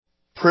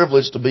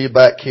privilege to be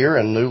back here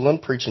in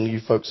Newland preaching to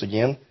you folks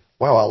again.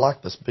 Wow, I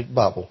like this big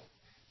Bible.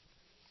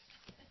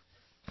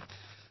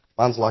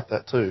 Mine's like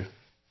that too.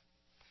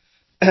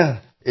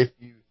 If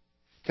you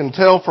can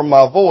tell from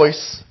my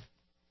voice,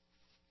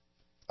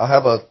 I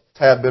have a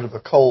tad bit of a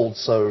cold,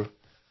 so I've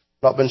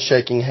not been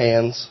shaking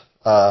hands.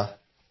 If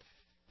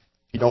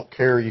you don't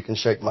care, you can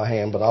shake my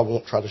hand, but I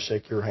won't try to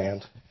shake your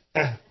hand.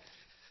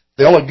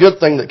 The only good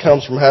thing that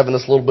comes from having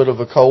this little bit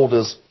of a cold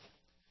is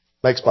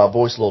makes my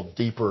voice a little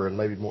deeper and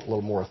maybe a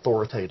little more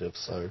authoritative.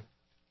 So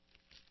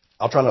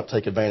I'll try not to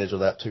take advantage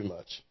of that too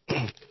much.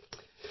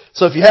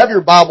 So if you have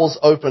your Bibles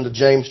open to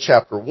James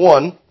chapter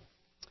 1, you're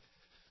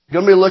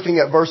going to be looking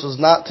at verses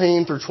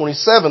 19 through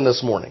 27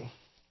 this morning.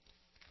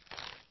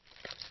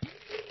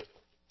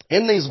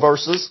 In these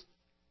verses,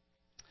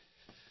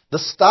 the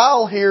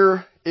style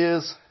here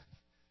is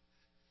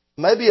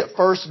maybe at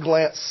first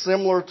glance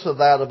similar to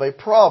that of a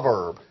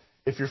proverb.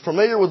 If you're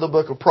familiar with the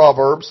book of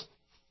Proverbs,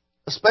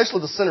 especially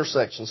the center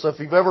section. So if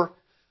you've ever,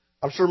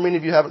 I'm sure many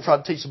of you haven't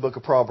tried to teach the book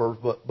of Proverbs,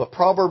 but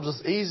Proverbs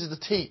is easy to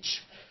teach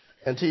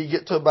until you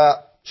get to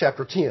about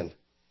chapter 10.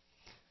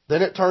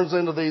 Then it turns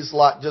into these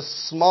like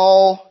just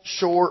small,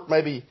 short,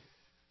 maybe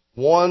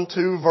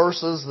 1-2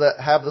 verses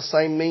that have the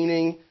same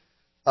meaning.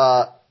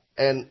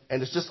 And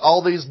it's just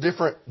all these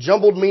different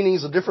jumbled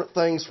meanings of different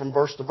things from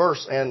verse to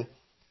verse. And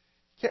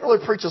you can't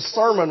really preach a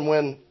sermon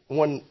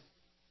when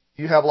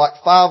you have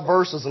like 5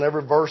 verses and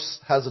every verse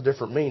has a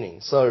different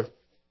meaning. So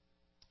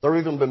there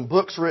have even been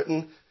books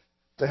written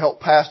to help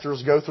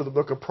pastors go through the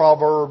book of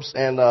Proverbs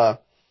and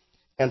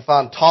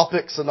find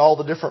topics in all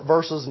the different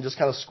verses and just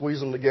kind of squeeze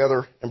them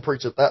together and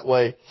preach it that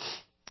way.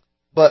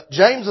 But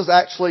James is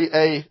actually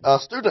a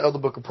student of the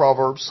book of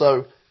Proverbs,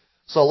 so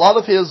a lot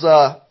of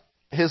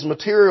his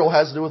material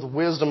has to do with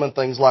wisdom and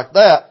things like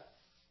that.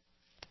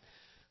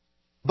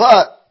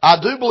 But I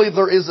do believe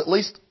there is at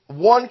least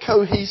one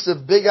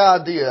cohesive big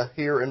idea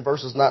here in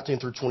verses 19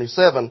 through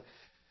 27.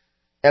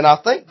 And I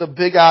think the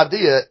big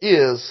idea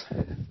is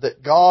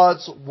that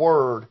God's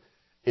Word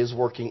is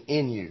working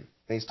in you. And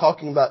he's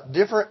talking about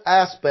different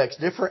aspects,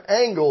 different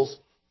angles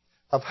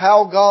of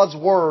how God's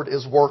Word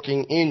is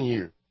working in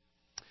you.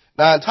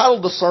 Now, I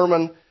entitled the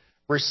sermon,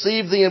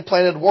 Receive the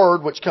Implanted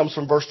Word, which comes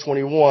from verse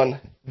 21,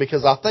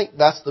 because I think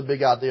that's the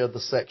big idea of the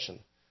section.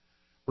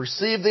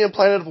 Receive the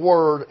implanted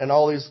Word, and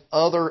all these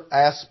other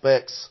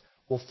aspects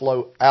will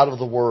flow out of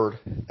the Word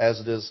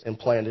as it is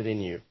implanted in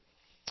you.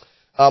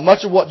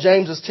 Much of what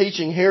James is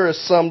teaching here is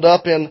summed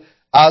up in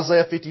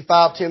Isaiah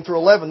 55:10 through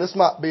 11. This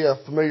might be a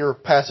familiar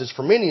passage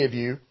for many of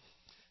you.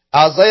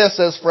 Isaiah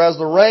says, For as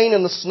the rain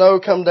and the snow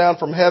come down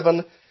from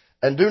heaven,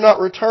 and do not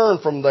return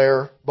from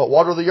there, but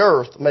water the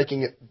earth,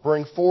 making it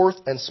bring forth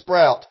and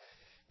sprout,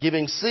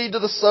 giving seed to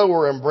the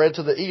sower and bread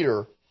to the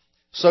eater,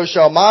 so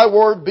shall my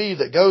word be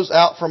that goes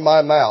out from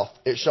my mouth.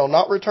 It shall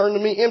not return to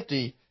me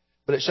empty,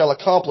 but it shall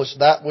accomplish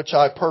that which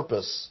I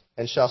purpose,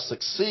 and shall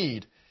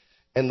succeed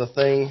in the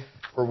thing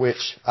for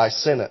which I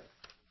sent it.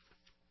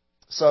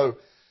 So,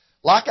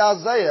 like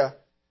Isaiah,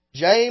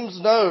 James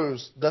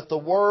knows that the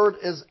Word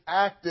is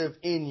active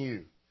in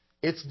you.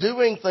 It's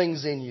doing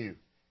things in you.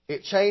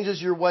 It changes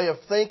your way of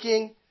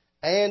thinking,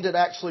 and it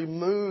actually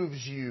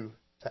moves you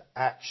to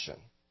action.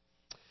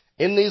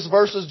 In these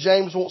verses,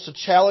 James wants to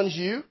challenge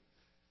you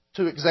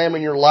to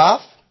examine your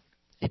life.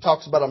 He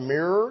talks about a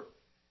mirror.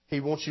 He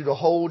wants you to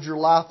hold your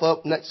life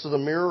up next to the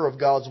mirror of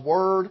God's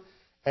Word,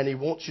 and he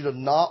wants you to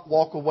not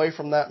walk away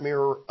from that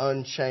mirror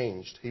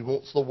unchanged. He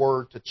wants the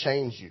Word to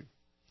change you.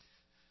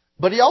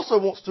 But he also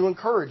wants to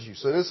encourage you.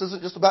 So this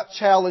isn't just about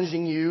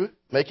challenging you,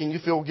 making you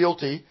feel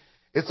guilty.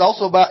 It's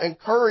also about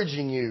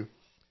encouraging you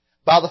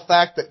by the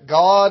fact that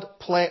God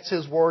plants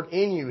His Word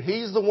in you.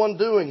 He's the one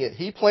doing it.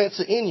 He plants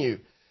it in you.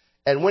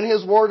 And when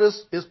His Word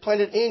is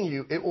planted in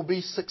you, it will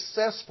be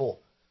successful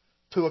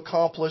to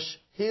accomplish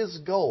His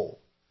goal.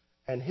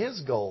 And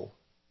His goal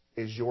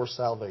is your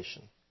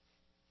salvation.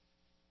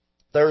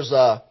 There's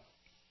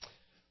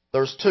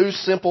 2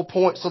 simple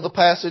points of the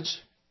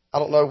passage. I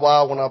don't know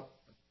why when I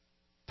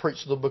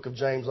preach the book of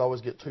James I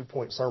always get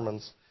 2-point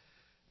sermons.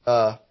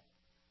 It's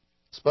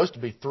supposed to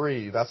be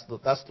 3. That's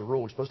the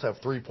rule. We're supposed to have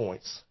 3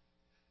 points.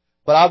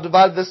 But I've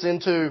divided this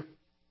into,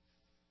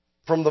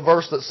 from the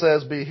verse that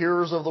says, be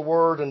hearers of the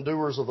word and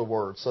doers of the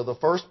word. So the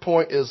first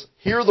point is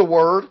hear the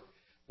word,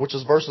 which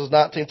is verses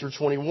 19 through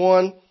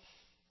 21,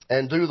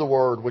 and do the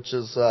word, which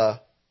is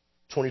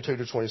 22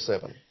 to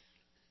 27.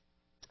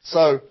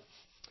 So,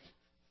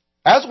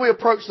 as we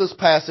approach this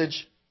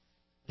passage,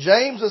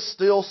 James is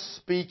still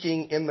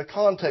speaking in the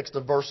context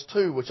of verse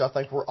 2, which I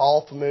think we're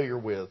all familiar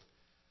with,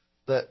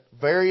 that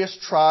various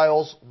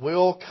trials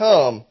will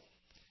come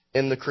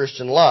in the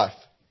Christian life.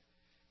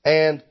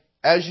 And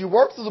as you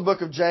work through the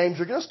book of James,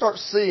 you're going to start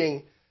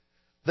seeing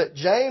that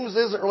James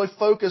isn't really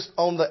focused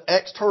on the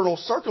external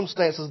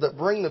circumstances that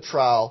bring the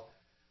trial.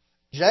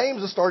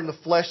 James is starting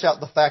to flesh out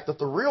the fact that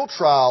the real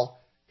trial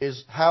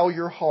is how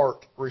your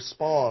heart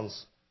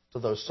responds to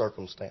those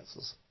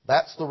circumstances.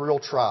 That's the real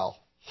trial.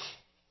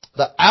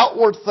 The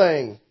outward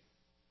thing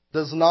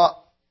does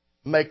not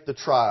make the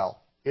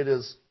trial. It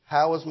is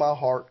How is my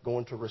heart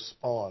going to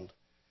respond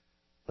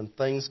when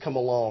things come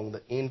along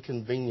that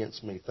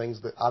inconvenience me,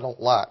 things that I don't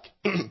like?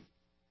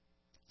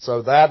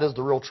 So that is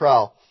the real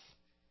trial.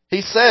 He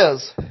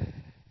says,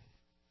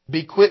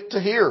 be quick to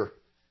hear,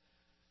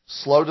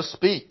 slow to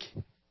speak,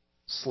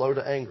 slow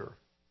to anger.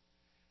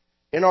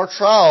 In our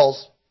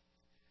trials,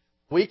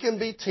 we can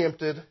be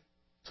tempted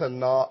to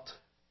not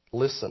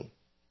listen.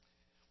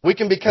 We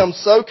can become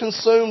so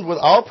consumed with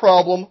our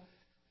problem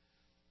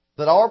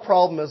that our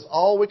problem is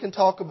all we can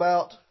talk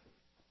about,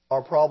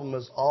 our problem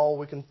is all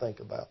we can think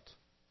about.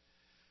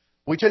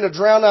 We tend to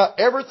drown out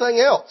everything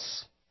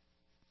else,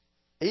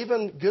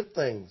 even good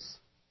things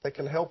that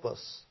can help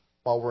us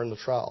while we're in the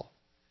trial.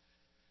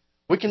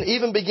 We can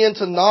even begin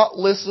to not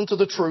listen to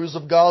the truths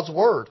of God's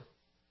Word.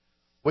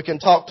 We can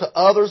talk to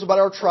others about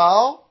our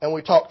trial, and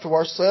we talk to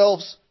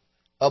ourselves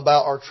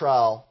about our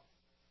trial,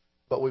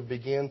 but we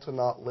begin to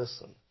not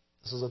listen.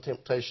 This is a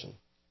temptation.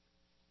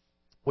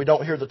 We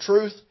don't hear the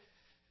truth,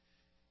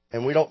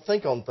 and we don't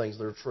think on things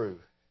that are true,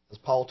 as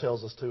Paul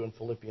tells us to in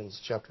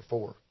Philippians chapter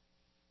 4.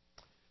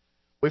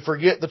 We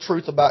forget the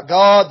truth about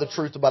God, the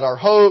truth about our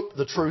hope,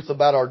 the truth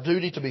about our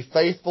duty to be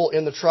faithful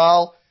in the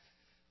trial.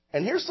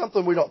 And here's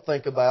something we don't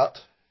think about,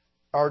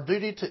 our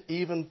duty to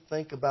even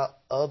think about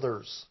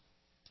others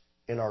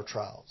in our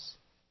trials.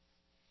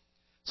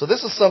 So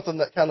this is something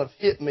that kind of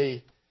hit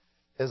me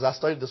as I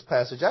studied this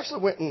passage. I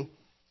actually went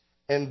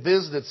and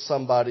visited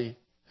somebody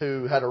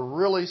who had a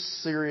really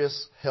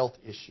serious health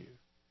issue.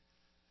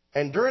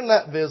 And during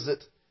that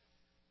visit,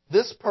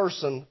 this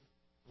person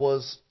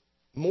was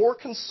more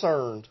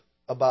concerned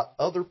about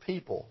other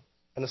people,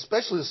 and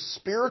especially the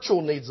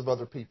spiritual needs of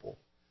other people.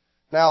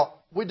 Now,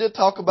 we did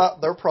talk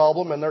about their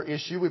problem and their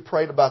issue. We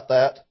prayed about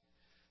that.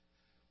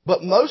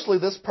 But mostly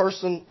this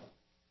person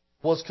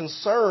was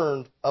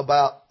concerned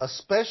about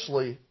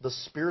especially the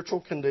spiritual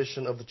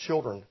condition of the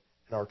children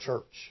in our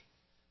church.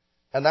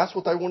 And that's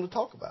what they wanted to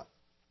talk about.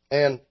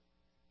 And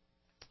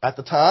at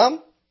the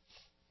time,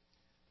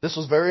 this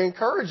was very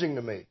encouraging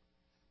to me.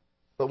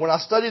 But when I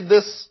studied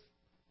this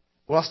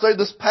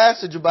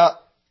passage about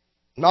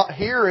not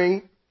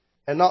hearing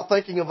and not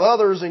thinking of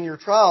others in your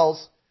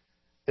trials,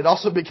 it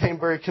also became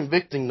very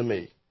convicting to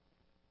me.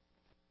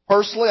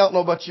 Personally, I don't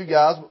know about you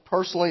guys, but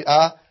personally,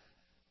 I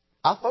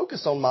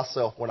focus on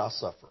myself when I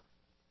suffer.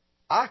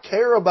 I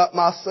care about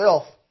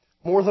myself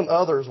more than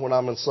others when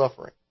I'm in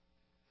suffering.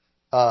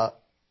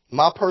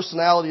 My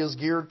personality is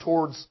geared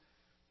towards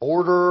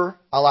order.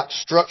 I like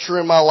structure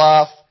in my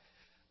life.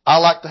 I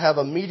like to have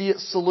immediate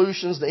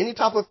solutions to any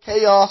type of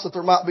chaos that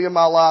there might be in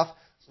my life.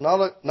 It's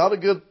not a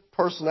good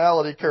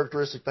personality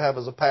characteristic to have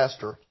as a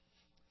pastor.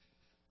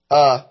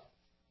 And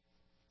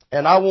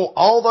I want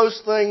all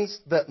those things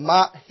that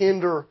might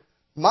hinder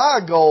my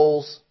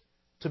goals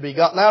to be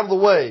gotten out of the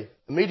way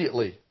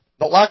immediately.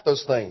 Don't like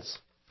those things.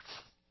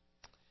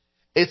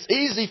 It's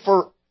easy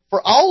for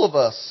all of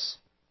us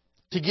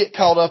to get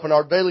caught up in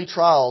our daily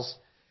trials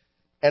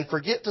and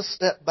forget to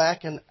step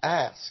back and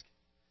ask,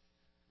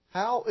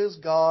 how is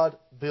God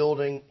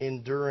building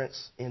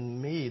endurance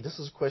in me? This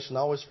is a question I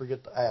always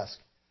forget to ask.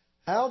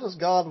 How does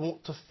God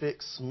want to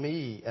fix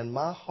me and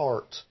my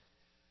heart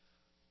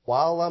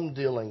while I'm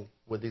dealing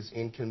with these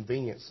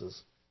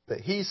inconveniences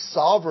that He's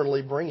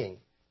sovereignly bringing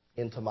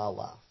into my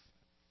life?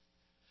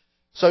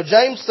 So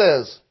James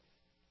says,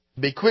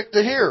 be quick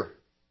to hear.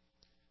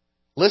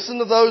 Listen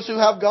to those who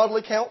have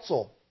godly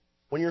counsel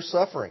when you're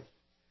suffering.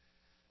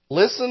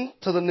 Listen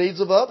to the needs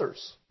of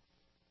others.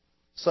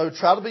 So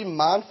try to be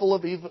mindful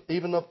of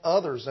even of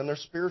others and their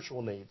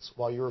spiritual needs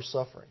while you're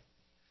suffering.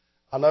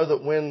 I know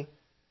that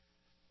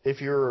if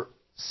you're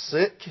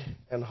sick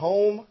and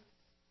home,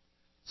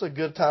 it's a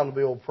good time to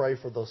be able to pray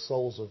for the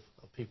souls of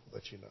people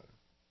that you know.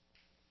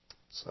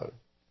 So,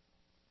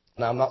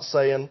 now I'm not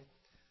saying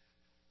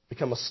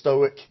become a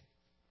stoic.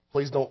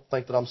 Please don't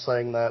think that I'm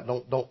saying that.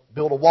 Don't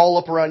build a wall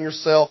up around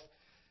yourself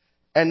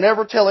and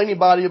never tell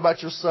anybody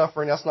about your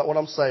suffering. That's not what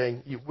I'm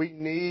saying. We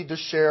need to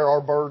share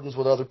our burdens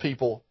with other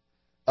people.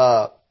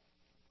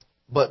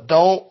 But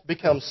don't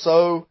become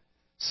so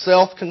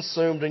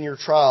self-consumed in your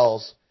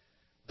trials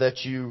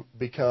that you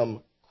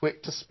become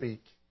quick to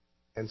speak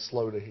and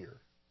slow to hear.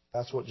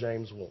 That's what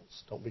James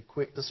wants. Don't be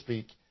quick to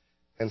speak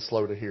and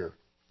slow to hear.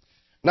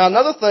 Now,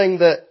 another thing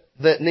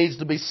that needs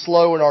to be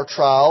slow in our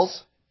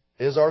trials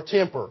is our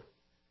temper.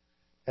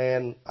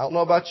 And I don't know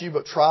about you,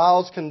 but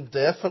trials can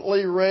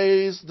definitely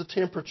raise the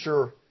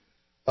temperature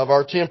of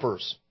our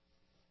tempers.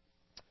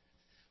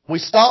 We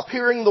stop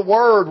hearing the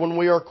word when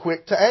we are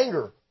quick to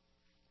anger.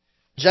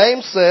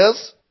 James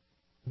says,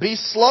 be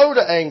slow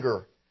to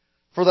anger,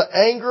 for the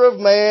anger of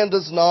man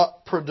does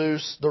not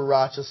produce the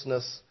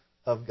righteousness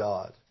of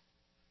God.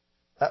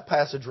 That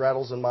passage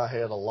rattles in my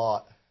head a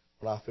lot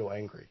when I feel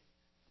angry.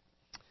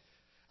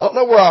 I don't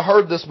know where I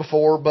heard this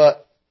before,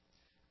 but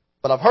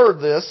I've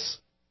heard this.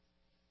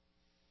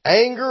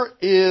 Anger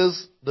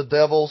is the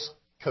devil's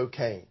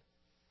cocaine.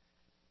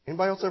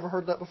 Anybody else ever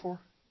heard that before?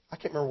 I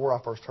can't remember where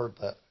I first heard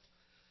that.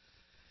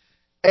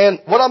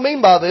 And what I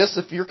mean by this,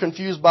 if you're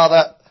confused by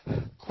that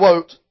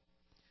quote,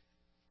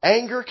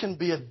 anger can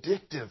be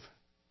addictive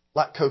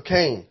like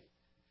cocaine.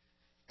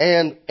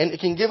 And it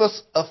can give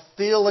us a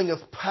feeling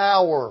of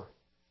power,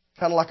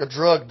 kind of like a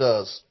drug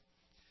does.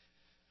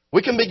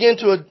 We can begin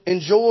to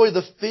enjoy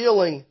the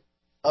feeling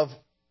of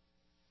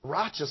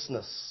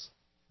righteousness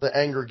that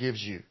anger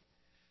gives you.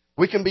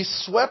 We can be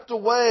swept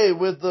away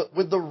with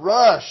the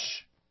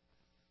rush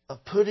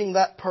of putting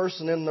that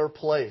person in their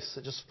place.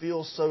 It just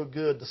feels so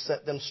good to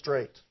set them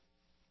straight.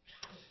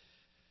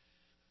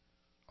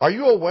 Are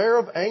you aware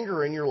of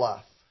anger in your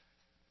life?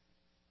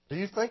 Do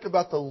you think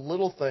about the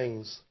little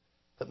things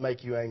that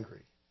make you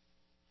angry?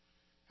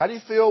 How do you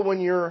feel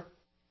when you're,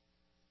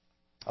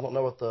 I don't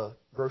know what the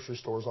grocery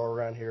stores are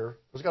around here.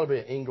 There's got to be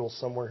an Ingles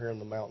somewhere here in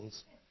the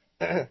mountains.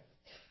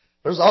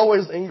 There's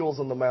always Ingles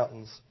in the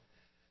mountains.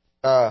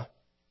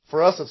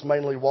 For us, it's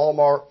mainly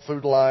Walmart,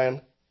 Food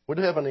Lion. We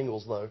do have an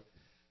Ingles, though.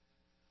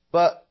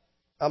 But,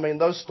 I mean,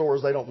 those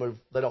stores, they don't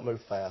move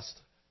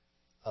fast.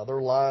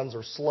 Their lines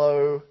are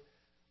slow.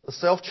 The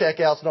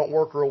self-checkouts don't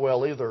work real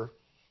well either.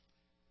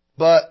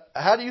 But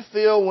how do you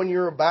feel when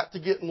you're about to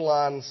get in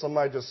line and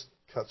somebody just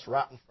cuts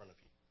right in front of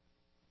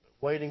you?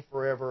 Waiting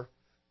forever.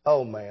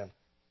 Oh, man.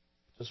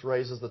 Just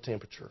raises the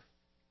temperature.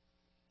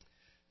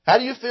 How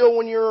do you feel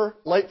when you're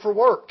late for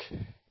work?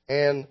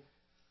 And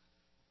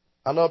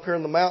I know up here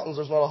in the mountains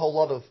there's not a whole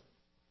lot of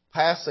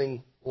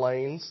passing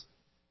lanes.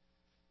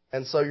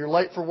 And so you're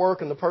late for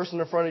work and the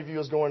person in front of you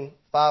is going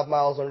 5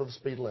 miles under the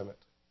speed limit.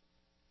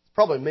 It's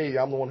probably me.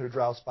 I'm the one who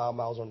drives 5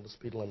 miles under the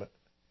speed limit.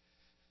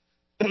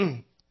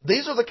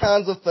 These are the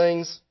kinds of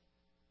things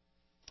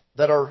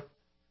that are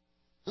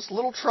just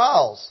little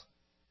trials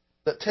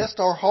that test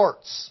our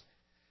hearts.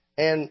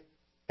 And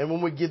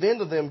when we give in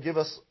to them, give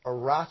us a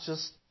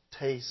righteous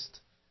taste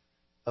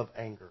of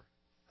anger.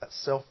 That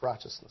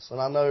self-righteousness.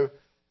 And I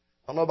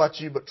don't know about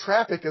you, but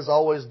traffic is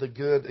always the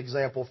good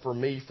example for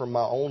me from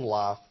my own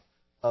life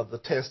of the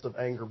test of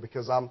anger,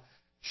 because I'm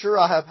sure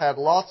I have had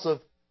lots of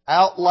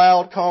out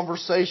loud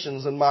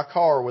conversations in my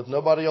car with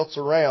nobody else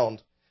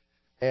around.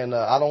 And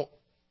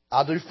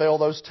I do fail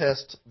those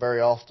tests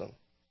very often.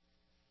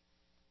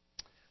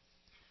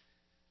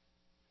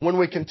 When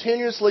we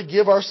continuously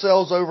give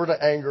ourselves over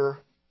to anger,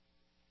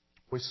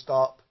 we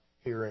stop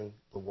hearing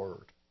the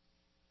word.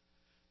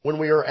 When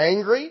we are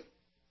angry,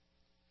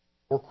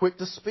 we're quick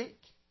to speak.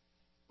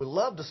 We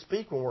love to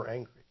speak when we're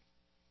angry.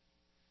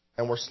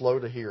 And we're slow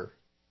to hear.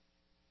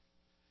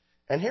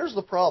 And here's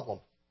the problem.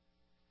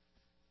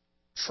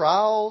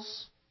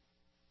 Trials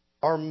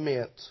are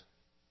meant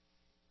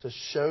to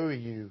show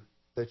you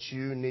that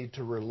you need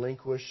to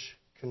relinquish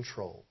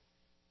control.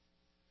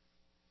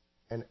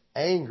 And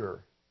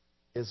anger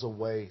is a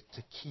way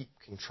to keep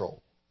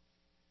control.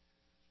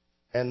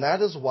 And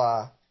that is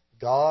why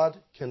God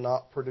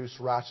cannot produce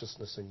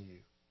righteousness in you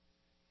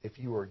if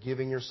you are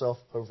giving yourself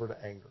over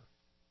to anger,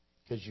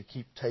 because you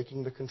keep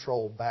taking the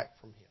control back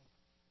from Him.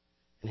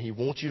 And He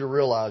wants you to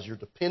realize you're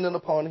dependent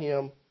upon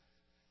Him,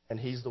 and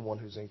He's the one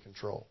who's in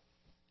control.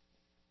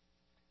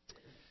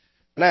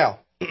 Now,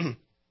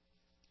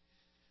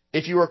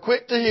 if you are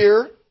quick to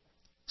hear,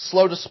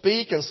 slow to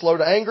speak, and slow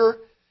to anger,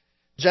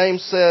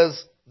 James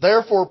says,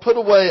 therefore put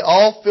away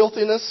all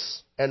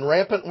filthiness and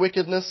rampant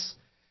wickedness,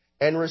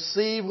 and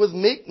receive with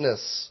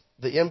meekness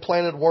the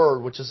implanted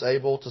word which is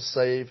able to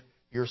save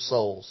your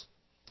souls.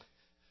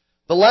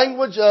 The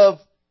language of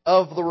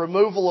the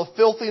removal of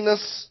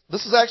filthiness,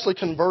 this is actually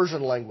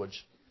conversion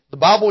language. The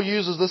Bible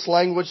uses this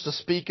language to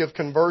speak of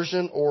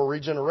conversion or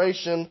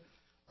regeneration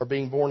or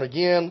being born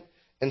again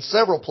in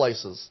several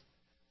places.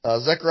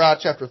 Zechariah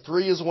chapter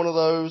 3 is one of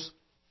those.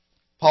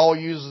 Paul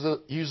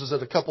uses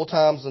it a couple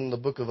times in the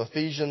book of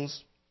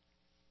Ephesians.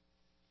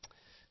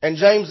 And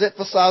James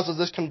emphasizes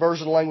this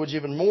conversion language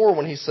even more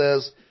when he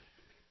says,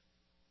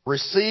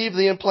 receive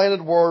the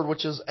implanted word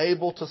which is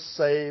able to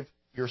save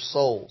your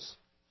souls.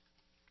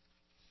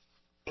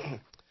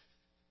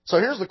 So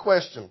here's the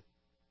question.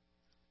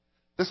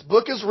 This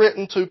book is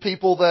written to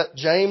people that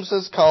James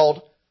has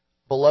called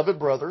beloved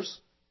brothers.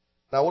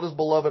 Now, what does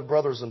beloved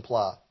brothers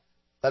imply?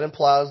 That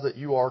implies that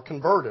you are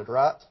converted,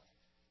 right?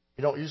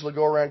 You don't usually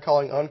go around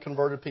calling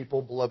unconverted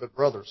people beloved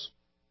brothers.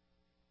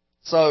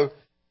 So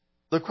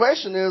the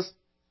question is,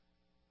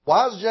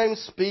 why is James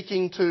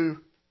speaking to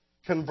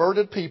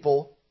converted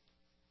people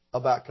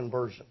about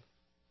conversion?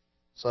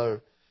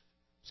 So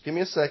just give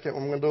me a second.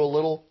 I'm going to do a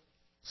little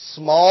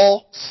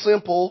small,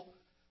 simple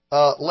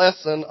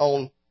lesson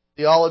on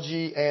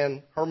theology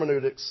and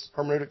hermeneutics.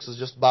 Hermeneutics is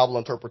just Bible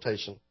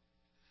interpretation.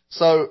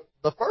 So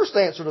the first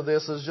answer to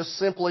this is just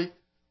simply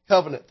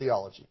covenant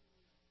theology.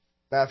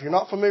 Now, if you're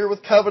not familiar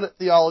with covenant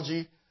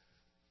theology,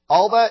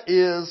 all that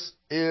is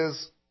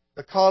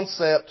the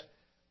concept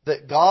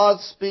that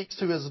God speaks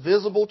to His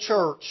visible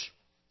church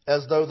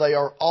as though they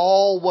are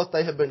all what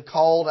they have been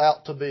called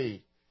out to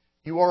be.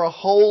 You are a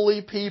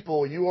holy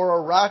people. You are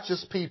a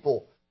righteous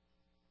people.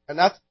 And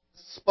that's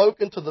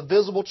spoken to the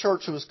visible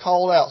church who is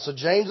called out. So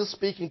James is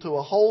speaking to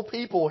a whole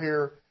people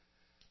here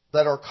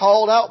that are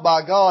called out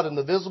by God in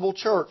the visible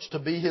church to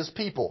be His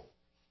people.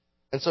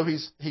 And so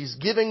he's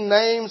giving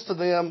names to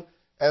them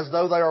as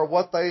though they are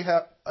what they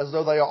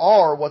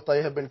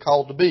have been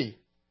called to be.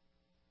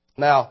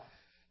 Now,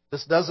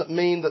 this doesn't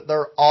mean that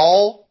they're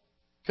all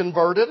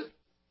converted.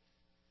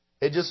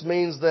 It just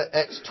means that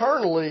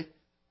externally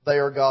they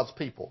are God's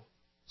people.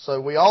 So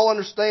we all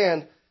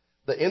understand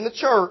that in the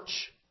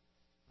church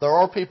there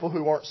are people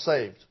who aren't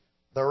saved.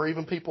 There are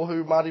even people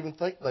who might even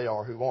think they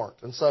are who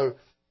aren't. And so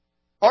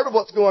part of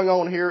what's going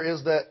on here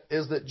is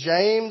that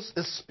James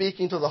is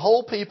speaking to the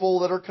whole people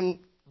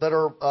that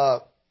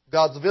are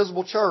God's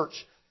visible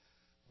church,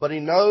 but he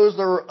knows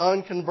there are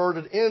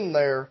unconverted in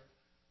there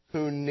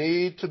who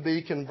need to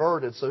be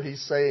converted. So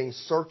he's saying,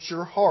 search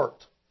your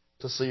heart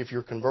to see if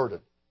you're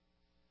converted.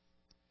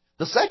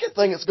 The second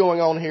thing that's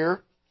going on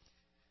here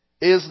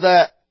is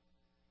that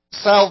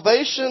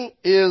salvation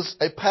is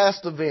a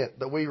past event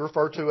that we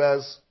refer to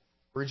as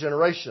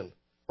regeneration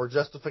or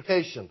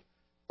justification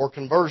or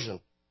conversion.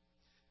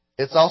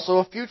 It's also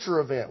a future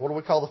event. What do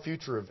we call the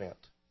future event?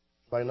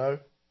 Anybody know?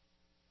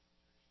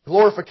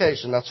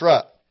 Glorification, that's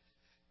right.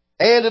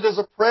 And it is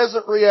a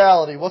present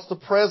reality. What's the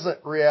present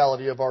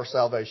reality of our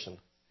salvation?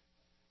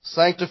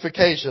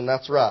 Sanctification,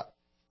 that's right.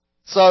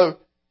 So,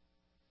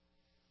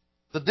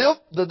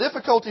 the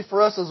difficulty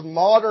for us as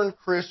modern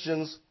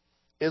Christians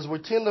is we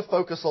tend to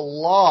focus a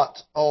lot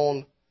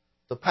on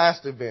the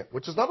past event,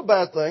 which is not a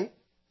bad thing.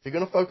 If you're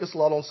going to focus a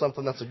lot on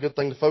something, that's a good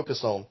thing to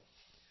focus on.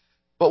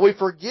 But we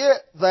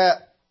forget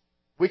that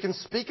we can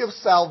speak of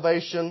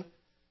salvation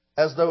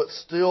as though it's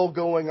still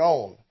going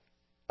on.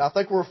 I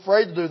think we're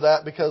afraid to do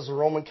that because of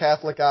Roman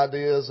Catholic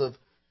ideas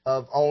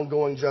of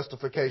ongoing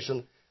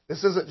justification.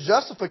 This isn't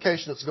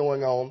justification that's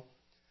going on,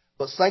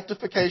 but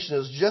sanctification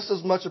is just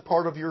as much a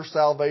part of your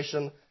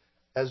salvation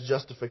as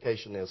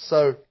justification is.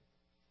 So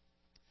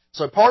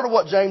part of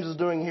what James is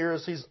doing here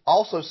is he's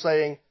also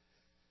saying,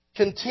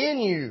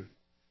 continue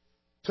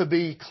to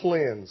be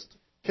cleansed.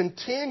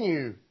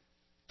 Continue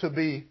to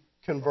be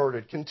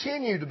converted.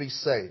 Continue to be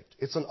saved.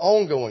 It's an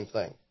ongoing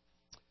thing.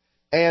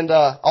 And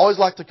I always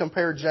like to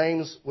compare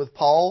James with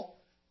Paul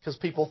because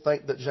people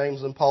think that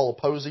James and Paul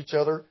oppose each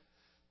other.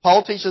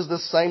 Paul teaches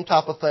this same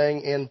type of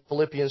thing in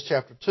Philippians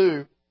chapter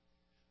 2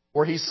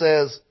 where he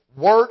says,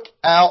 work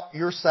out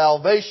your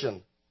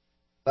salvation.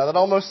 Now that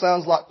almost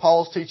sounds like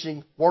Paul's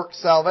teaching work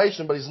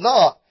salvation, but he's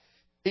not.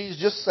 He's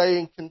just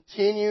saying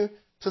continue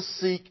to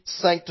seek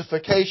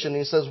sanctification.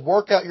 He says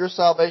work out your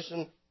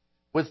salvation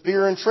with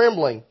fear and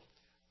trembling.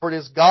 For it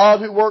is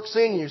God who works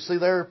in you. See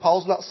there,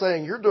 Paul's not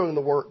saying you're doing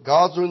the work.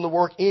 God's doing the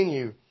work in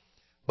you,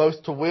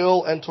 both to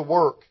will and to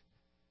work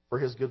for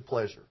His good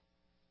pleasure.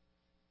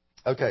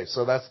 Okay,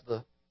 so that's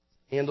the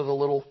end of the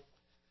little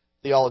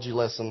theology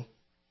lesson.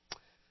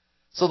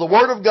 So the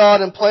Word of God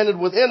implanted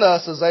within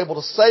us is able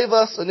to save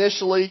us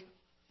initially,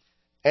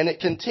 and it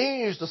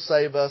continues to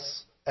save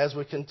us as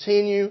we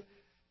continue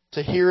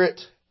to hear it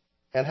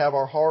and have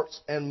our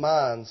hearts and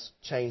minds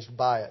changed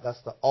by it.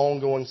 That's the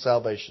ongoing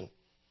salvation.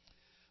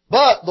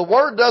 But the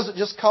Word doesn't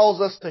just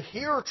cause us to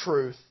hear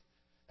truth,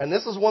 and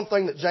this is one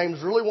thing that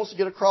James really wants to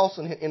get across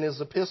in his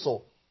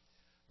epistle.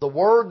 The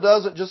Word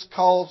doesn't just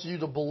cause you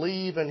to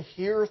believe and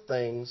hear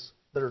things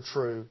that are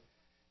true.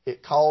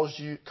 It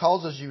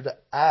causes you to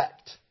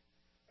act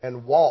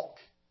and walk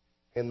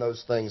in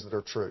those things that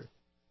are true.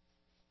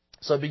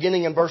 So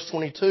beginning in verse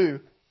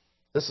 22,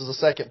 this is the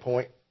second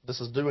point. This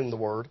is doing the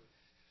Word.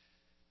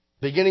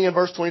 Beginning in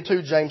verse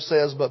 22, James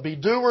says, but be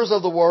doers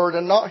of the Word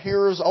and not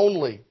hearers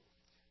only,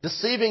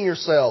 deceiving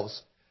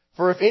yourselves.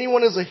 For if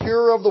anyone is a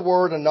hearer of the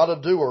Word and not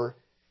a doer,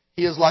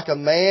 he is like a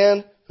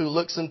man who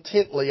looks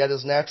intently at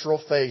his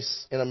natural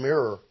face in a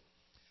mirror.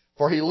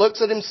 For he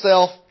looks at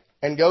himself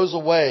and goes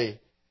away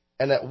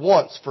and at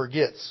once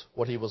forgets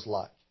what he was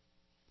like.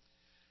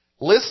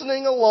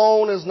 Listening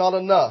alone is not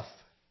enough.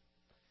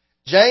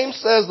 James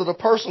says that a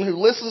person who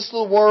listens to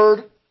the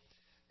Word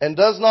and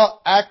does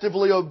not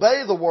actively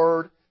obey the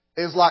Word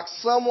is like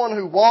someone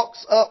who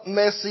walks up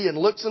messy and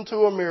looks into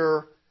a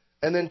mirror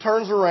and then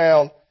turns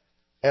around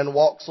and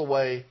walks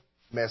away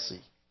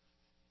messy.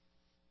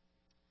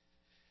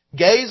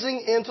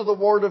 Gazing into the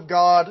Word of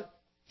God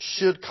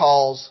should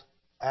cause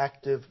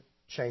active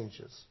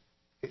changes.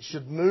 It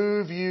should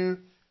move you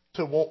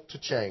to want to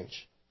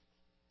change.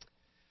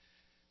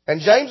 And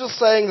James is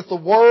saying that the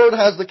Word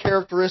has the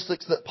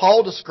characteristics that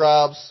Paul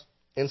describes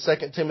in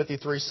 2 Timothy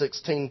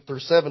 3:16 through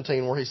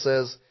 17, where he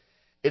says,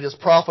 it is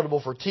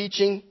profitable for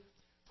teaching,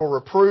 for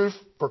reproof,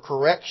 for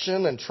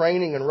correction and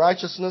training in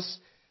righteousness,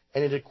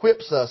 and it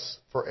equips us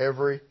for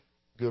every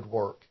good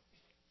work.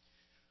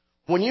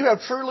 When you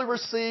have truly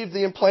received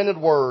the implanted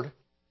Word,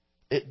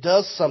 it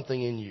does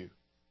something in you,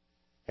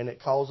 and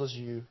it causes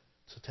you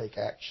to take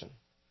action.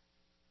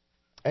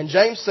 And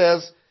James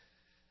says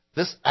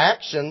this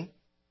action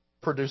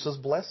produces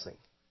blessing.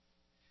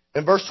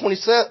 In verse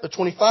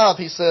 25,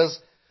 he says,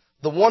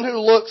 the one who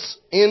looks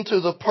into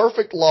the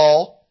perfect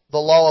law, the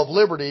law of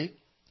liberty,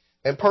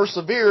 and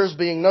perseveres,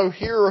 being no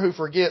hearer who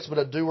forgets, but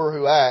a doer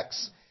who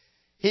acts,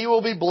 he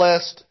will be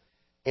blessed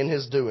in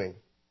his doing.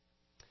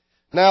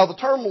 Now, the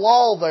term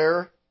law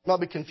there, not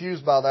be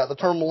confused by that, the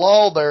term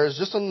law there is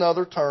just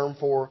another term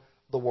for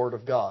the Word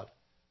of God.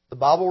 The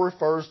Bible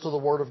refers to the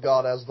Word of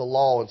God as the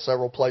law in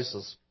several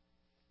places.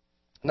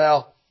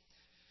 Now,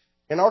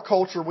 in our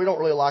culture, we don't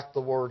really like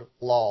the word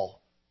law.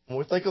 When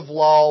we think of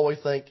law, we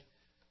think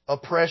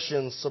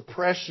oppression,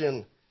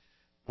 suppression.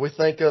 We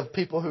think of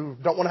people who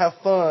don't want to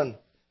have fun.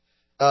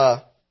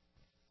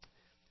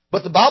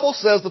 But the Bible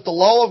says that the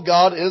law of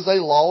God is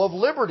a law of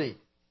liberty.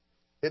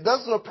 It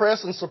doesn't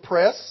oppress and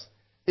suppress.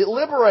 It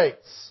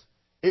liberates.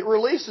 It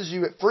releases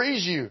you. It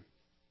frees you.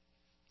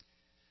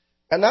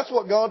 And that's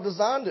what God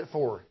designed it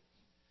for.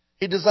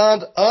 He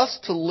designed us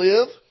to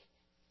live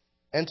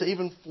and to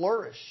even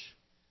flourish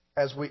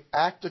as we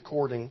act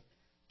according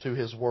to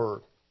His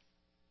Word.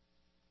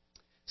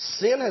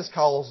 Sin has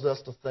caused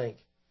us to think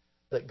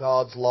that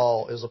God's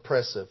law is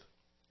oppressive.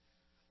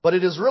 But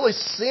it is really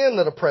sin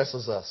that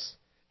oppresses us.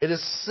 It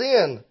is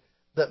sin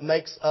that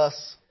makes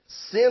us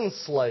sin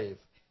slave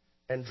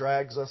and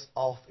drags us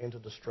off into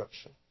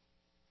destruction.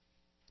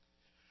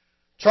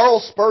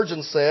 Charles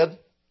Spurgeon said,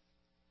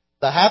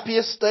 "The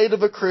happiest state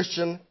of a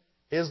Christian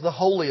is the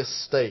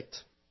holiest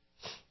state.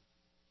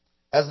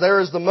 As there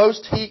is the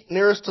most heat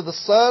nearest to the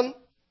sun,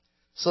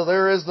 so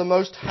there is the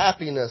most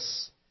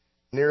happiness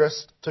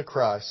nearest to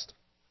Christ.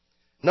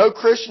 No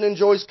Christian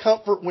enjoys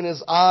comfort when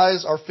his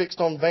eyes are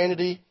fixed on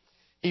vanity.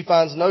 He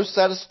finds no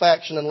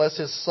satisfaction unless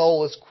his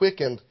soul is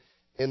quickened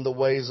in the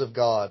ways of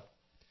God.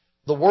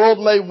 The world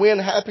may win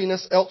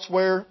happiness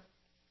elsewhere,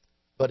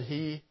 but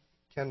he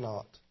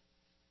cannot."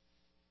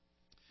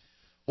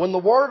 When the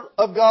Word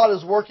of God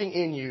is working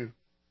in you,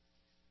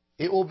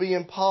 it will be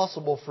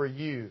impossible for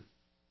you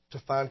to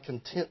find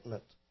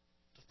contentment,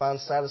 to find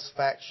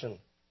satisfaction,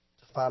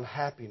 to find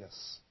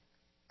happiness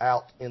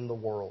out in the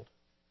world.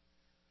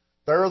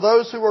 There are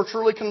those who are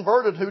truly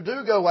converted who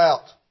do go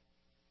out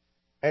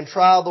and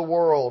try the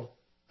world,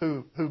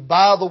 who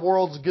buy the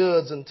world's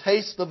goods and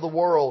taste of the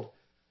world,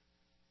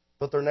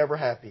 but they're never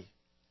happy.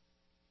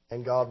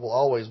 And God will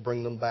always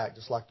bring them back,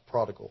 just like the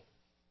prodigal.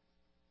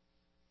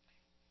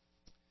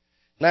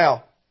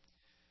 Now,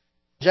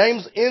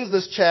 James ends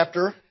this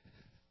chapter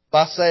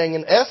by saying,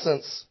 in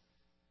essence,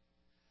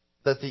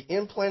 that the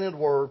implanted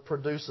Word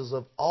produces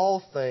of all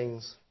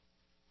things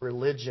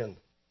religion.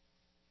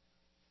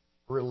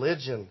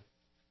 Religion.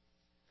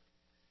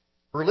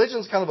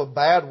 Religion's kind of a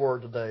bad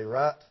word today,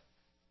 right?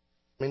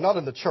 I mean, not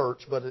in the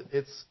church, but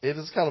it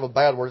is kind of a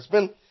bad word.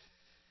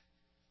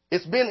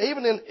 It's been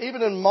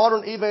even in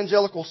modern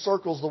evangelical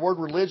circles, the word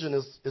religion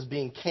is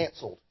being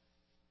canceled.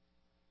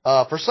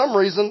 For some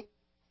reason,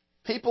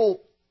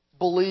 people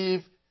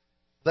believe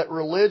that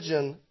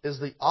religion is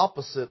the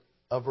opposite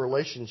of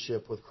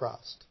relationship with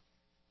Christ.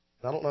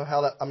 And I don't know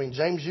how that,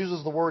 James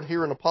uses the word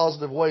here in a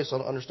positive way, so I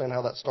don't understand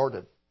how that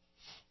started.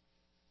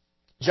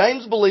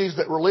 James believes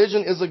that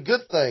religion is a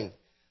good thing.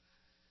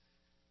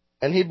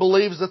 And he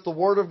believes that the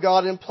Word of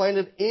God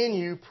implanted in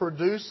you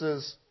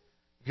produces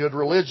good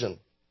religion.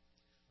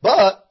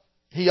 But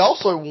he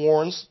also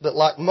warns that,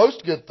 like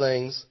most good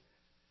things,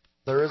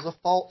 there is a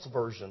false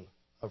version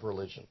of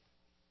religion.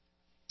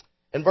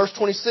 In verse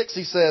 26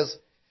 he says,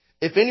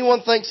 "If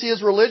anyone thinks he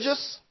is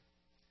religious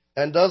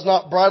and does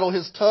not bridle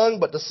his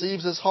tongue but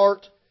deceives his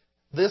heart,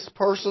 this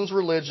person's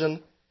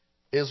religion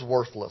is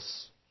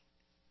worthless."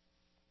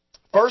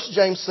 First,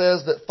 James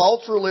says that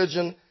false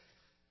religion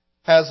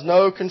has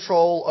no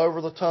control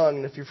over the tongue.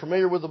 And if you're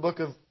familiar with the book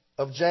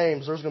of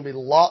James, there's going to be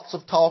lots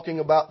of talking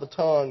about the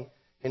tongue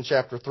in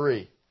chapter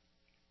 3.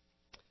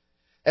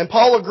 And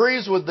Paul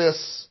agrees with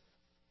this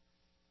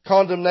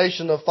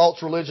condemnation of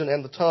false religion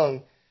and the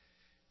tongue.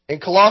 In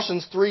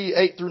Colossians 3,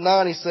 8 through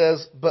 9, he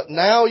says, "But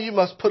now you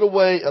must put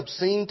away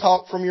obscene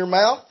talk from your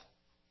mouth.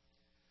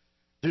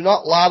 Do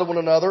not lie to one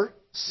another,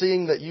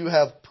 seeing that you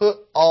have put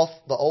off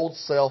the old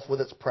self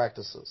with its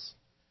practices."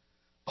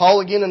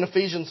 Paul again in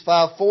Ephesians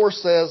 5:4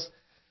 says,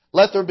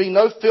 "Let there be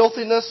no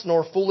filthiness,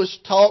 nor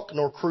foolish talk,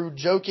 nor crude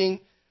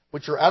joking,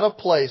 which are out of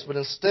place, but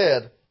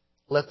instead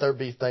let there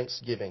be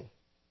thanksgiving."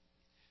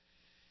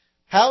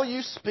 How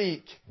you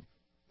speak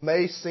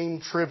may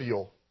seem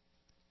trivial,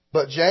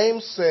 but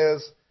James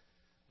says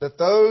that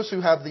those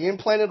who have the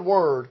implanted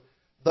Word,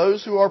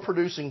 those who are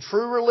producing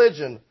true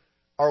religion,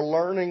 are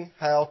learning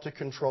how to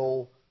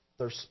control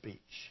their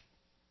speech.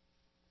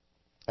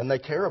 And they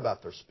care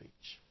about their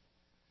speech.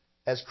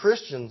 As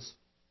Christians,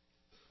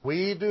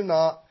 we do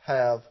not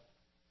have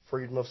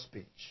freedom of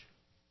speech.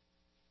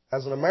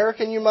 As an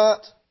American, you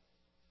might,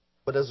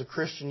 but as a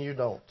Christian, you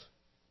don't.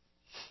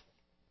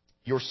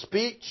 Your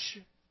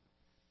speech,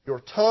 your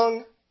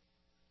tongue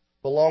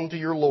belong to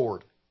your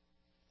Lord.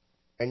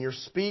 And your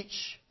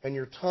speech and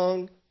your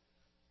tongue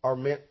are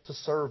meant to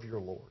serve your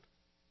Lord.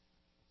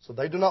 So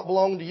they do not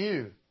belong to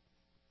you.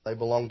 They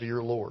belong to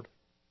your Lord.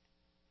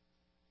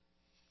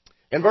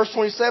 In verse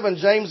 27,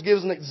 James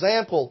gives an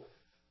example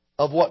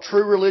of what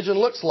true religion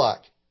looks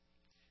like.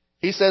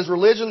 He says,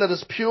 "Religion that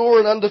is pure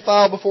and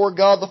undefiled before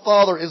God the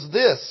Father is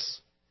this,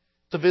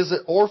 to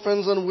visit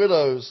orphans and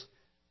widows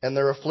and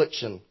their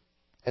affliction,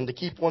 and to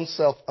keep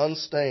oneself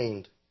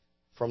unstained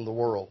from the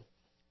world."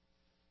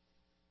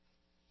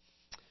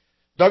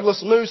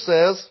 Douglas Moo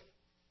says,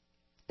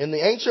 "In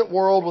the ancient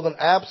world, with an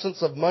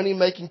absence of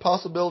money-making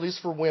possibilities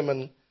for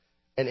women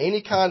and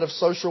any kind of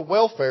social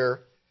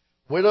welfare,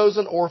 Widows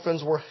and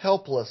orphans were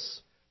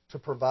helpless to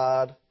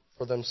provide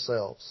for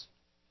themselves.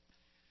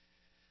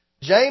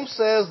 James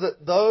says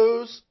that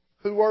those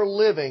who are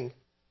living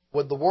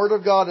with the Word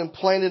of God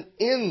implanted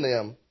in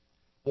them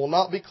will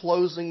not be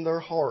closing their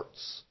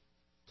hearts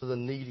to the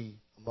needy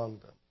among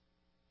them.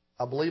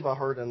 I believe I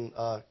heard in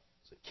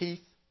is it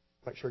Keith?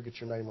 Make sure I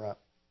get your name right.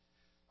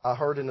 I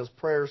heard in his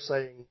prayer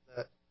saying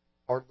that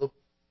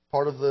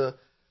part of the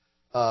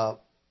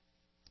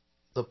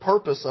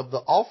purpose of the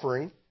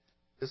offering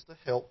is to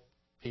help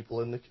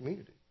people in the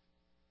community,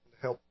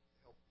 to help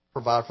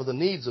provide for the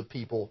needs of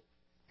people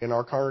in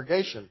our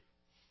congregation.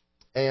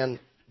 And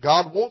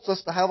God wants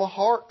us to have a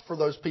heart for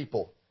those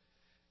people.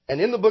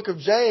 And in the book of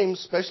James,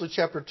 especially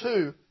chapter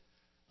 2,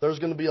 there's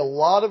going to be a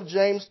lot of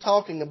James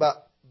talking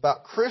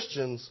about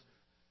Christians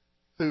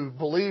who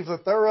believe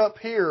that they're up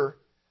here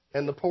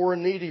and the poor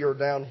and needy are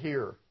down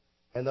here.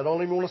 And they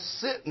don't even want to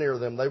sit near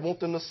them. They want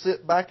them to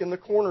sit back in the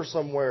corner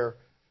somewhere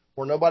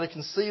where nobody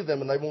can see them.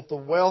 And they want the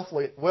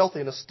wealthy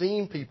and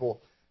esteemed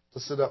people to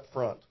sit up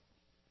front.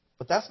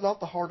 But that's not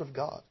the heart of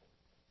God.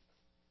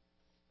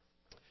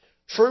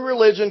 True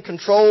religion,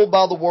 controlled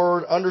by the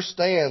Word,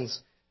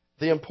 understands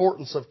the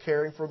importance of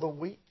caring for the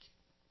weak.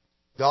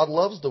 God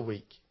loves the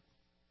weak.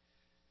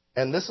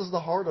 And this is the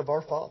heart of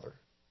our Father.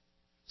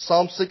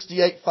 Psalm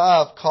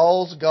 68:5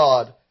 calls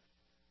God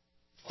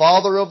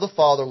Father of the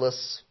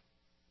fatherless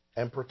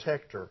and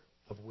protector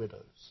of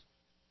widows.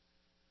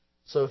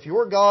 So if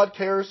your God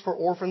cares for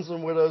orphans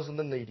and widows and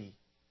the needy,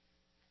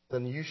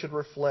 then you should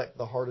reflect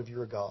the heart of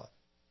your God.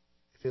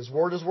 If His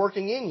Word is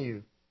working in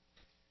you,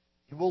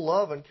 you will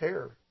love and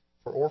care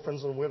for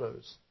orphans and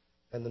widows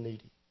and the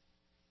needy.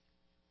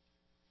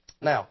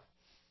 Now,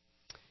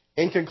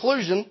 in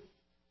conclusion,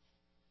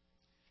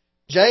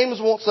 James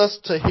wants us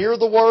to hear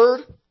the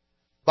Word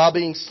by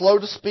being slow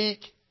to speak,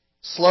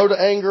 slow to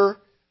anger,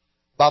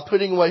 by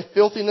putting away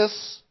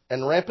filthiness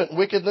and rampant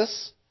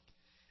wickedness.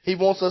 He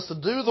wants us to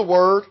do the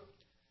Word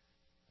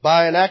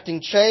by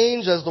enacting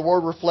change as the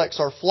Word reflects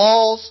our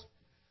flaws,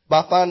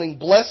 by finding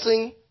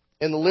blessing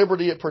in the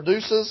liberty it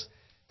produces,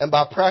 and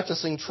by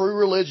practicing true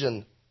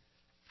religion,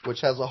 which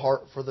has a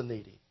heart for the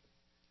needy.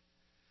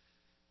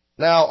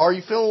 Now, are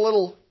you feeling a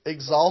little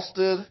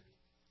exhausted,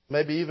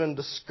 maybe even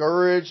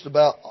discouraged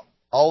about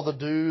all the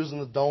do's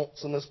and the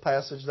don'ts in this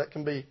passage?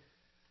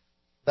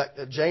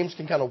 That James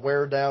can kind of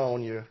wear down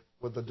on you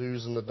with the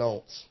do's and the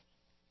don'ts.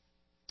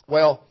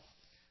 Well,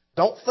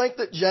 don't think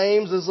that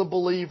James is a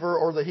believer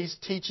or that he's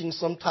teaching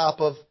some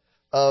type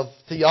of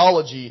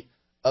theology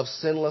of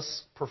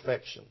sinless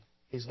perfection.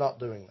 He's not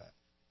doing that.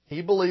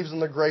 He believes in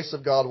the grace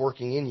of God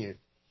working in you.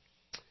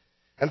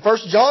 And 1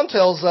 John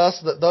tells us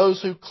that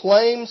those who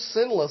claim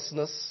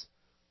sinlessness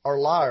are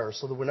liars,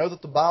 so that we know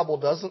that the Bible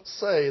doesn't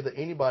say that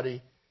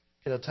anybody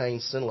can attain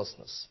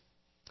sinlessness.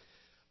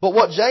 But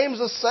what James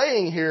is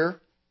saying here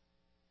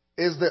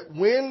is that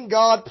when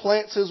God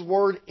plants His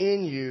Word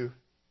in you,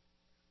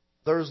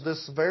 there's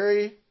this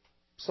very,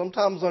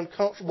 sometimes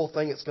uncomfortable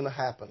thing that's going to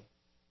happen.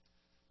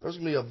 There's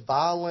going to be a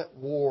violent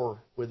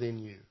war within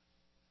you.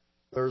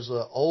 There's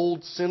an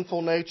old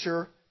sinful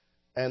nature,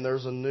 and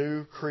there's a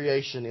new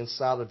creation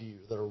inside of you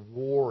that are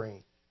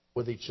warring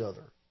with each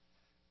other.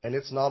 And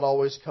it's not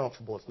always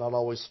comfortable. It's not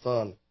always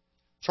fun.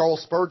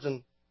 Charles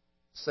Spurgeon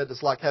said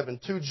it's like having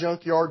two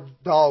junkyard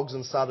dogs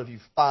inside of you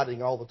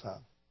fighting all the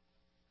time.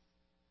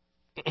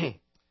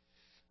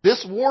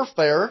 This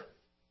warfare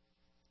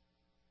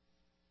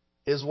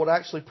is what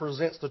actually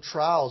presents the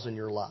trials in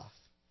your life.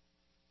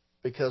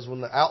 Because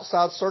when the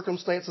outside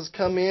circumstances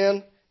come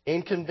in,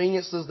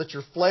 inconveniences that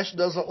your flesh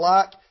doesn't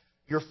like,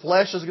 your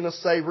flesh is going to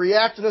say,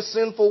 react in a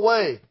sinful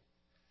way.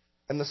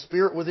 And the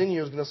Spirit within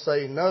you is going to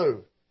say,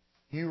 no,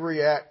 you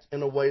react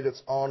in a way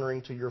that's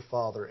honoring to your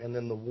Father. And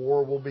then the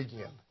war will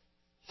begin.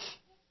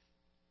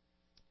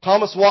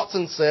 Thomas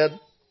Watson said,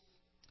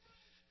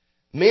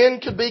 men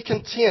could be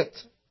content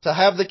to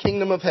have the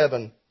kingdom of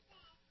heaven,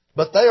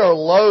 but they are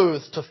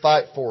loath to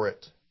fight for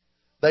it.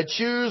 They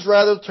choose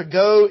rather to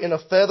go in a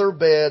feather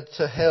bed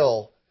to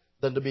hell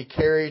than to be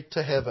carried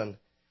to heaven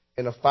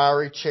in a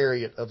fiery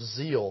chariot of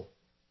zeal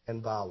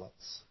and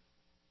violence.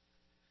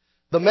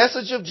 The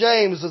message of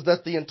James is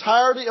that the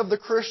entirety of the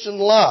Christian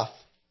life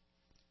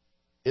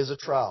is a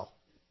trial.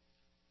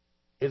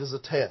 It is a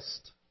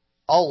test.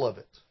 All of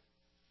it.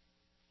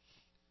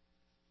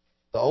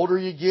 The older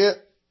you get,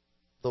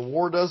 the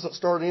war doesn't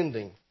start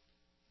ending.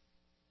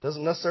 It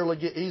doesn't necessarily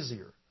get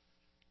easier.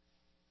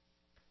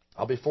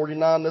 I'll be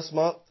 49 this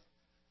month.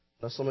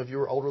 I know some of you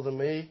are older than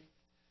me.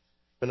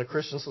 Been a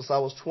Christian since I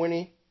was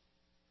 20.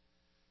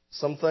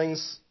 Some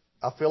things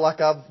I feel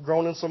like I've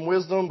grown in some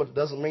wisdom, but it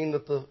doesn't mean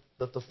that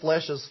the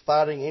flesh is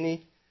fighting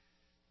any.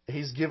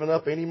 He's given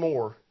up any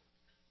more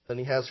than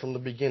he has from the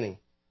beginning.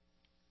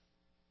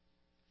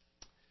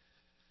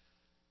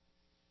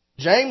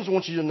 James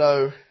wants you to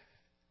know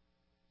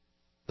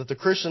that the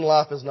Christian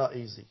life is not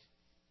easy.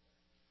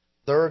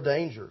 There are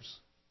dangers.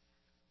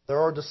 There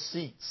are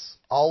deceits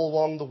all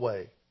along the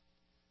way.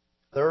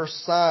 There are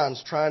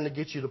signs trying to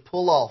get you to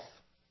pull off,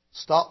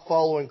 stop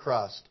following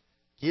Christ,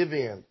 give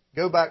in,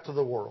 go back to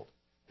the world.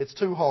 It's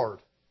too hard.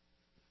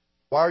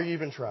 Why are you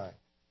even trying?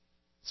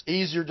 It's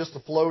easier just to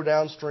flow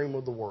downstream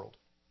with the world.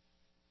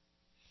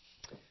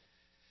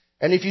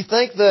 And if you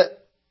think that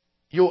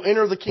you'll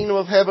enter the kingdom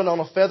of heaven on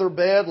a feather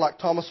bed, like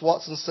Thomas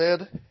Watson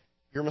said,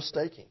 you're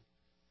mistaken.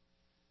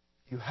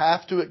 You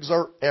have to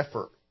exert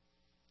effort.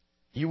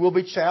 You will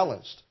be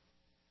challenged.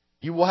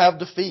 You will have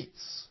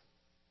defeats.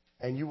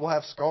 And you will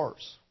have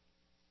scars.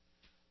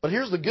 But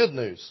here's the good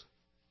news.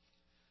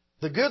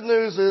 The good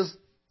news is,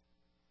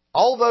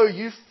 although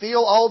you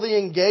feel all the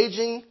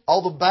engaging,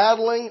 all the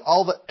battling,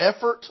 all the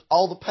effort,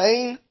 all the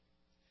pain,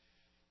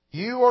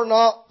 you are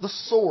not the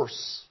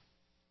source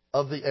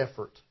of the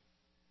effort.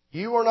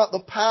 You are not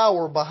the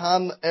power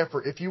behind the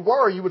effort. If you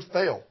were, you would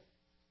fail.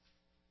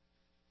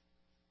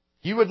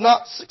 You would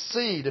not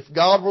succeed if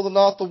God were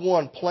not the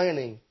one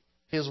planting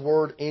His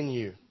Word in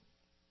you.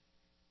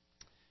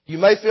 You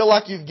may feel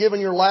like you've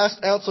given your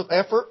last ounce of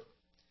effort.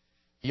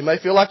 You may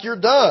feel like you're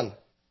done.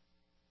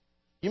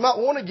 You might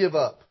want to give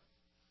up.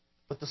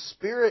 But the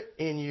Spirit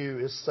in you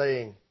is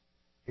saying,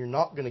 you're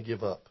not going to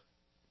give up.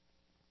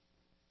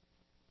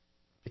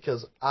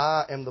 Because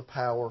I am the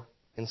power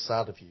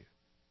inside of you.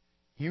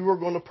 You are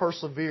going to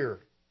persevere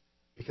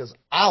because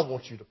I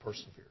want you to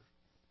persevere.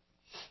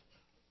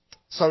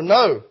 So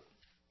know,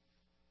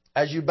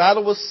 as you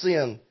battle with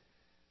sin,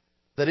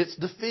 that its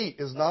defeat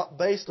is not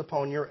based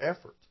upon your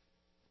effort.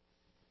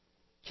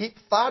 Keep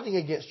fighting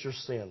against your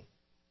sin,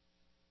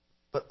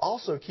 but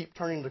also keep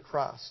turning to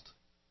Christ,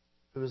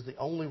 who is the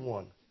only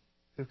one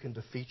who can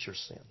defeat your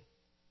sin.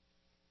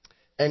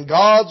 And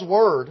God's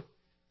Word,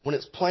 when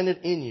it's planted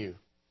in you,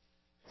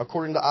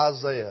 according to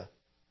Isaiah,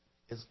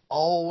 is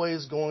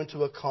always going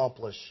to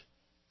accomplish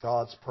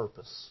God's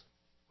purpose,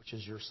 which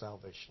is your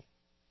salvation.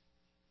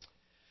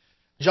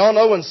 John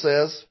Owen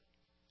says,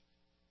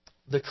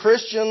 the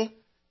Christian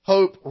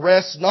hope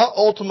rests not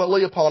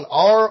ultimately upon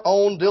our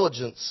own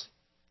diligence,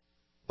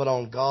 but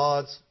on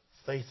God's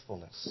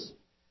faithfulness.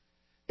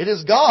 It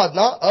is God,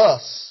 not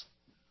us,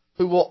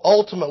 who will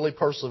ultimately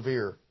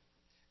persevere.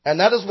 And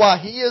that is why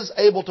He is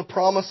able to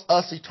promise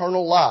us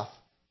eternal life.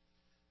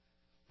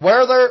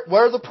 Where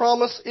the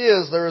promise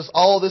is, there is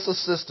all this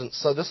assistance.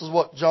 So this is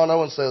what John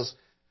Owen says.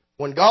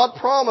 When God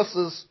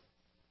promises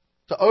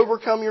to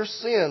overcome your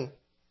sin,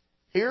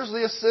 here's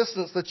the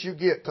assistance that you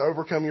get to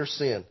overcome your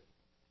sin.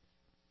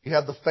 You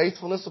have the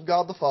faithfulness of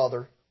God the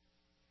Father.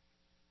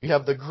 You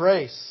have the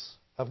grace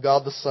of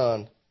God the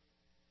Son.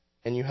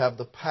 And you have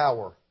the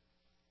power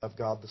of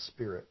God the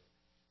Spirit.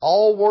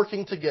 All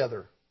working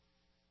together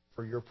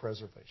for your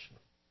preservation.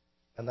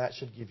 And that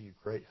should give you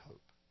great hope.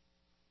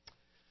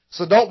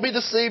 So don't be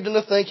deceived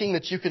into thinking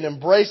that you can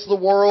embrace the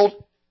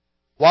world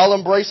while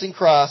embracing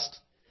Christ,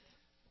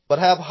 but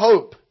have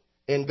hope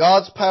in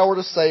God's power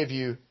to save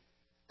you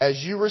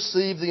as you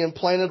receive the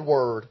implanted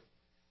Word,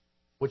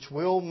 which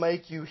will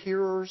make you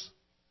hearers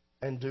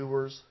and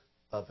doers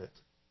of it.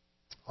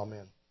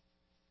 Amen.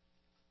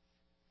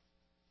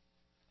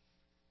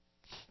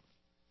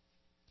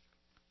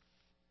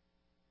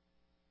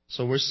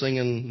 So we're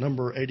singing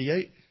number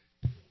 88.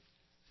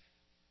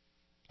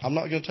 I'm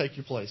not going to take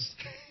your place.